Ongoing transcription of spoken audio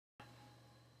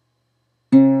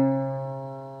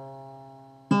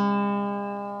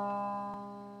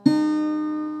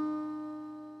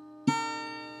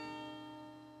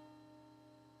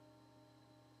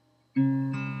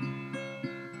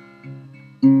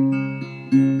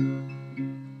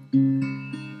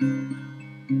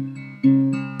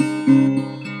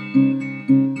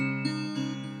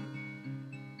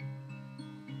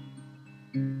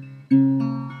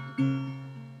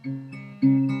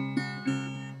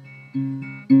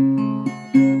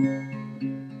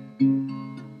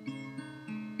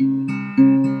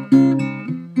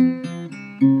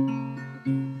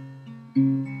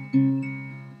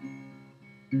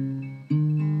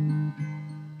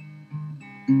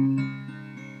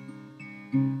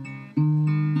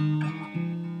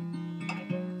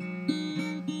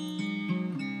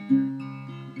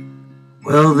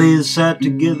Well, they sat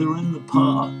together in the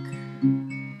park.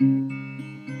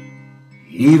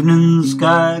 Evening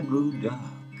sky grew dark.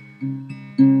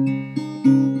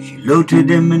 She looked at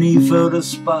him and he felt a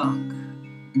spark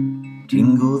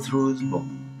tingle through his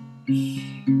bones.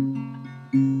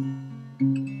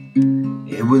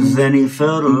 It was then he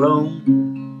felt alone,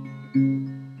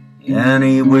 and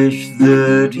he wished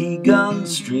that he'd gone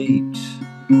straight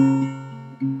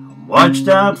and watched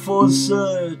out for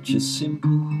such a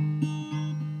simple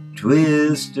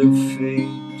twist of fate.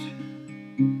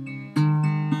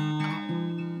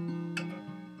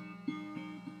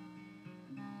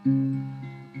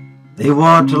 They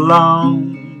walked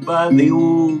along by the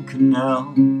old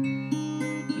canal.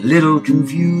 Little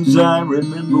confused, I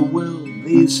remember well,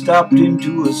 they stopped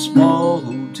into a small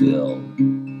hotel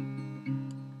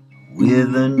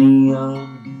with a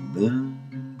neon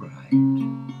burning bright.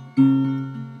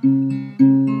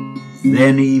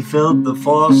 Then he felt the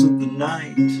force of the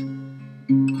night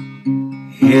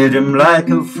hit him like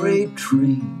a freight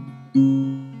train,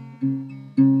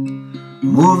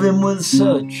 moving with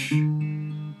such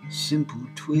simple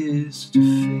twist of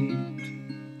fate.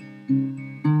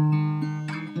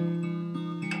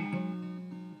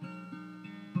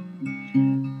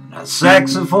 A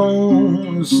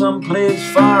saxophone someplace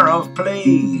far off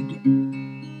played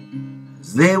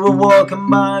as they were walking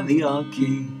by the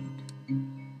arcade.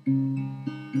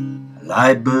 A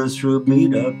light burst through a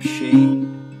beat-up shade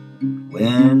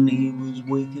when he was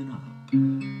waking up.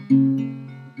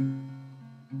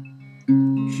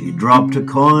 She dropped a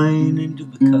coin into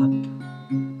the cup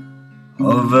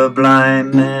of a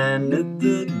blind man at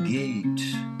the gate.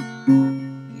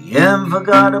 He hadn't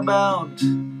forgot about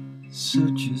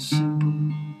such a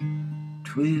simple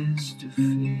twist of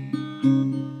fate.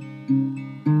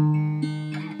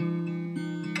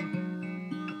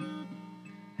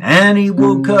 And he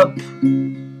woke up,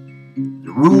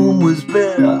 the room was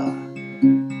bare.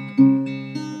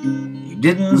 He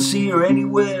didn't see her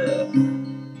anywhere.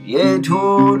 Yeah, he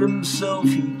told himself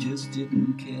he just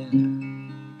didn't care.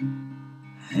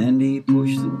 And he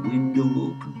pushed the window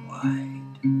open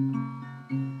wide.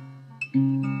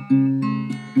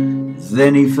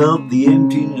 Then he felt the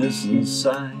emptiness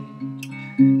inside,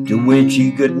 to which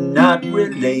he could not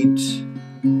relate,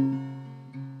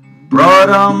 brought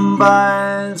on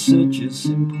by such a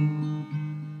simple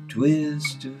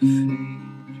twist of fate.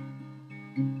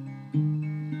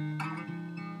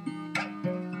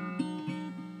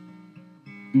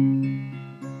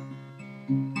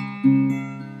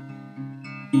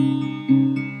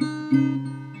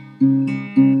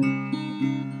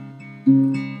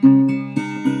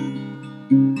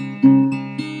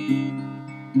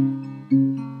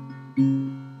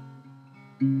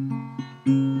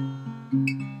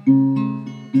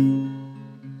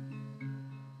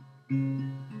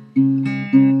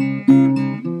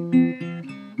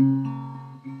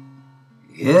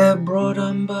 Yeah, brought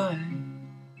on by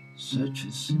such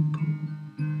a simple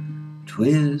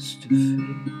twist of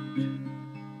fate.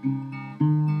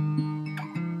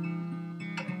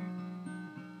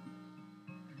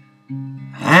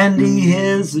 And he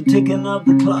hears the ticking of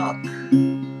the clock,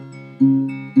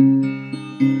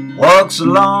 walks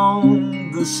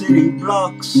along the city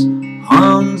blocks,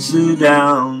 hunts it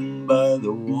down by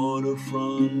the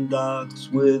waterfront docks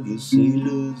where the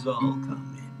sailors all come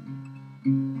in.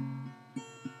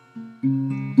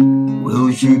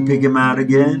 Will she pick him out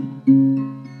again?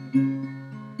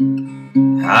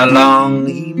 How long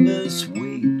he must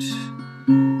wait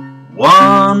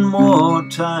one more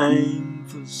time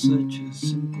for such a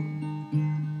simple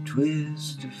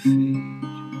twist of fate.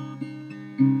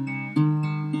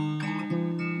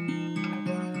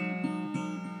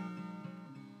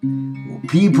 Well,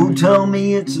 people tell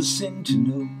me it's a sin to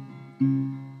know,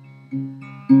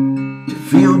 to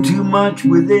feel too much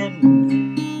within.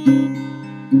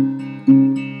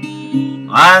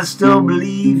 I still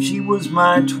believe she was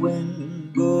my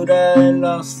twin, but I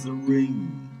lost the ring.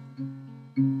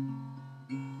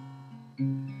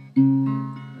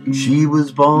 And she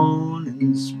was born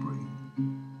in spring,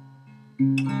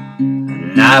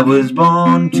 and I was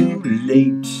born too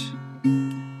late.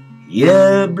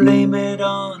 Yeah, blame it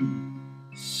on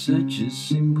such a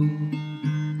simple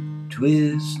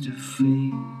twist of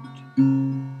fate.